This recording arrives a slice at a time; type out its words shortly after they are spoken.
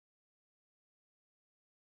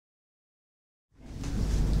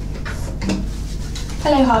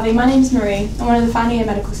Hello Harvey, my name's Marie. I'm one of the final year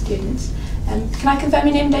medical students. Can I confirm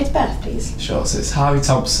your name and date of birth, please? Sure, so it's Harvey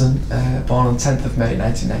Thompson, born on 10th of May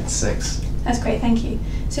 1996. That's great, thank you.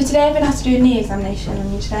 So today I've been asked to do a knee examination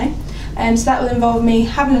on you today. So that will involve me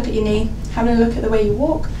having a look at your knee, having a look at the way you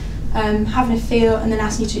walk, having a feel, and then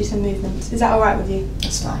asking you to do some movements. Is that alright with you?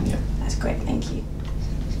 That's fine, yeah. That's great, thank you.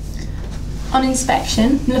 On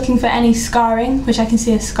inspection, looking for any scarring, which I can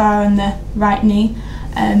see a scar on the right knee.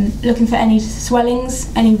 Looking for any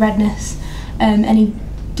swellings, any redness, any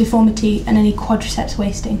deformity, and any quadriceps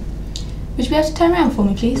wasting. Would you be able to turn around for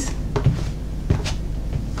me, please?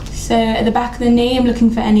 So at the back of the knee, I'm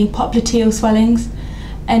looking for any popliteal swellings,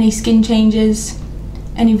 any skin changes,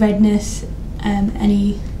 any redness,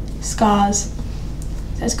 any scars.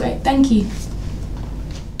 That's great, thank you.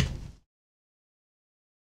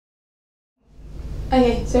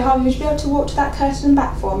 Okay, so Harvey, would you be able to walk to that curtain and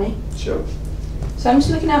back for me? Sure. So I'm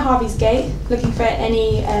just looking at Harvey's gait, looking for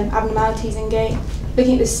any abnormalities in gait,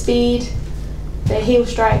 looking at the speed, the heel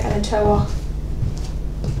strike and the toe off.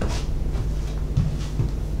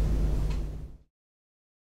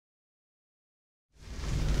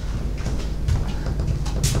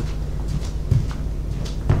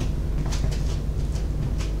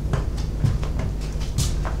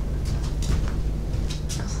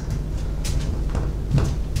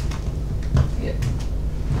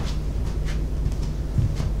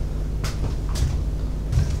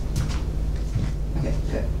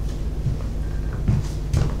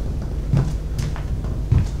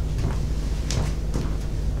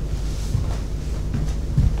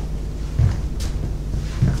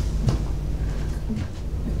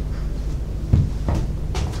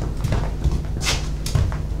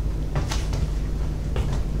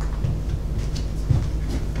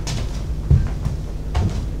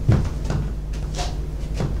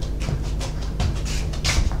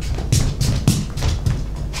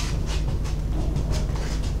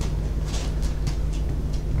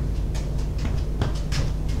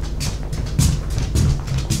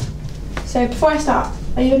 So before I start,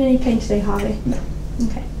 are you in any pain today, Harvey? No.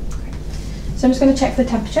 Okay, great. So I'm just going to check the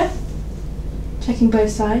temperature, checking both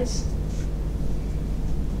sides.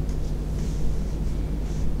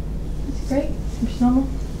 That's great, temperature's normal.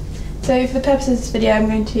 So for the purpose of this video, I'm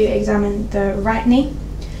going to examine the right knee.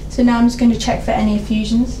 So now I'm just going to check for any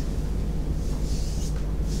effusions.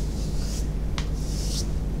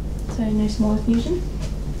 So no small effusion.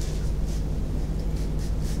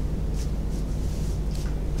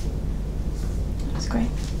 Great,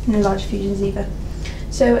 no large effusions either.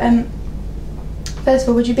 So first of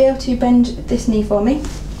all, would you be able to bend this knee for me?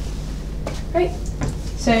 Great.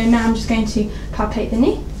 So now I'm just going to palpate the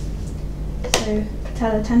knee. So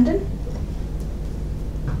patella tendon,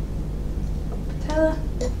 patella,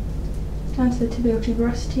 down to the tibial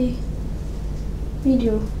tuberosity,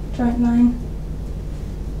 medial joint line,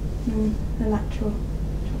 and the lateral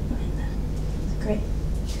joint line there. That's great.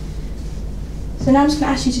 So now I'm just going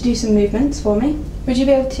to ask you to do some movements for me. Would you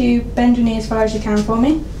be able to bend your knee as far as you can for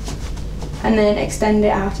me? And then extend it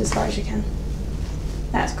out as far as you can.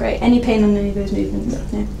 That's great. Any pain on any of those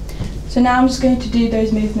movements? No. So now I'm just going to do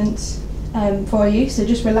those movements for you. So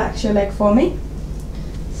just relax your leg for me.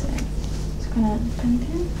 So just going to bend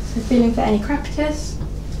in. So feeling for any crepitus.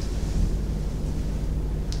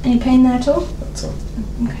 Any pain there at all? That's all.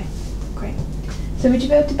 Okay, great. So would you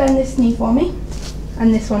be able to bend this knee for me?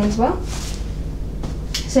 And this one as well?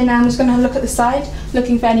 So now I'm just going to look at the side,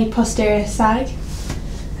 looking for any posterior sag.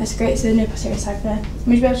 That's great, so there's no posterior sag there.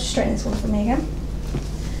 Would you be able to straighten this one for me again?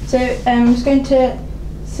 So I'm just going to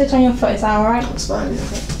sit on your foot, is that alright? That's fine, yeah.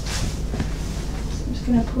 Okay. So I'm just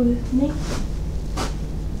going to pull the knee.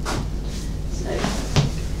 So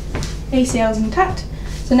ACL is intact.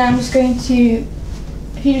 So now I'm just going to,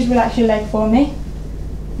 if you just relax your leg for me,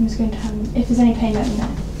 I'm just going to have, if there's any pain, let me know.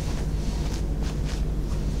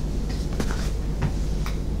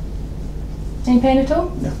 Any pain at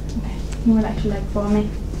all? No. Okay, you can relax your leg for me.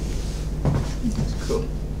 That's cool.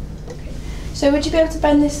 Okay. So would you be able to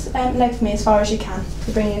bend this leg for me as far as you can,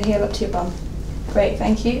 to bring your heel up to your bum? Great,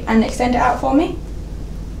 thank you. And extend it out for me?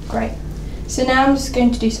 Great. So now I'm just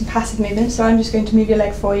going to do some passive movements, so I'm just going to move your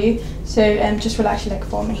leg for you. So just relax your leg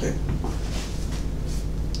for me. Okay.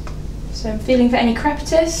 So I'm feeling for any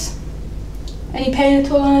crepitus. Any pain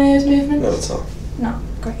at all on any of those movements? No, that's all. No,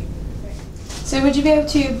 great. So would you be able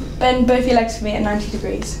to bend both your legs for me at 90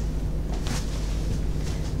 degrees?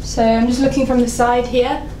 So I'm just looking from the side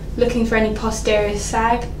here, looking for any posterior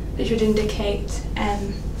sag, which would indicate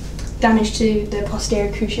damage to the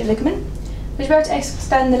posterior cruciate ligament. Would you be able to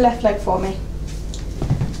extend the left leg for me?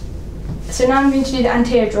 So now I'm going to do the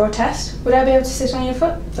anterior draw test. Would I be able to sit on your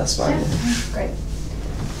foot? That's fine. Yeah? Great.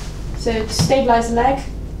 So to stabilise the leg,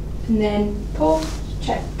 and then pull,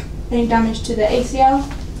 check any damage to the ACL.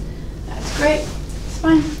 That's great, it's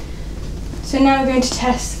fine. So now we're going to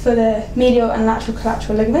test for the medial and lateral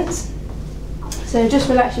collateral ligaments. So just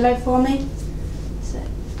relax your leg for me. So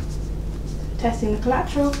testing the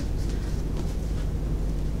collateral.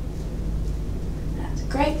 That's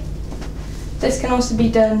great. This can also be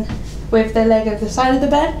done with the leg over the side of the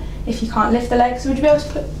bed if you can't lift the leg. So would you be able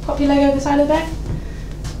to pop your leg over the side of the bed?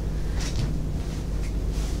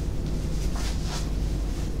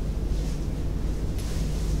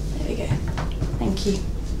 There we go. Thank you.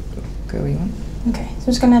 Going on. Okay, so I'm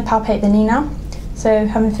just going to palpate the knee now. So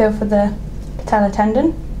having a feel for the patella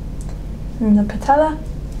tendon and the patella,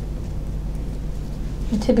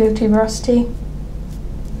 the tibial tuberosity,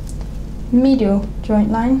 medial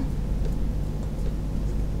joint line,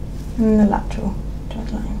 and the lateral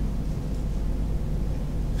joint line.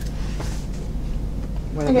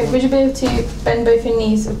 Okay, would you be able to bend both your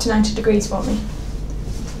knees up to 90 degrees for me?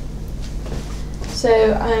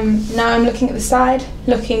 So now I'm looking at the side,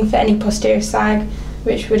 looking for any posterior sag,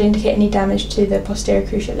 which would indicate any damage to the posterior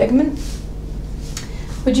cruciate ligament.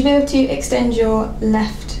 Would you be able to extend your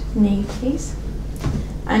left knee, please?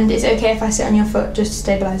 And it's okay if I sit on your foot just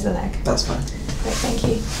to stabilise the leg? That's fine. Great, thank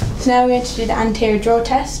you. So now we're going to do the anterior draw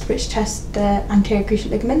test, which tests the anterior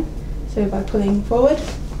cruciate ligament. So by pulling forward.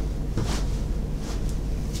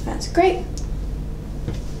 That's great.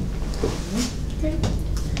 Great.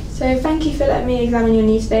 So thank you for letting me examine your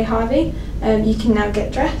knee today, Harvey. You can now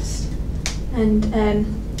get dressed. And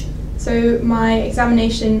so my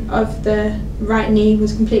examination of the right knee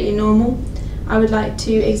was completely normal. I would like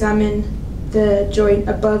to examine the joint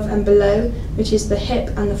above and below, which is the hip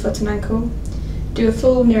and the foot and ankle, do a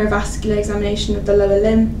full neurovascular examination of the lower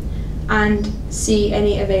limb, and see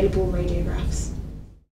any available radiograms.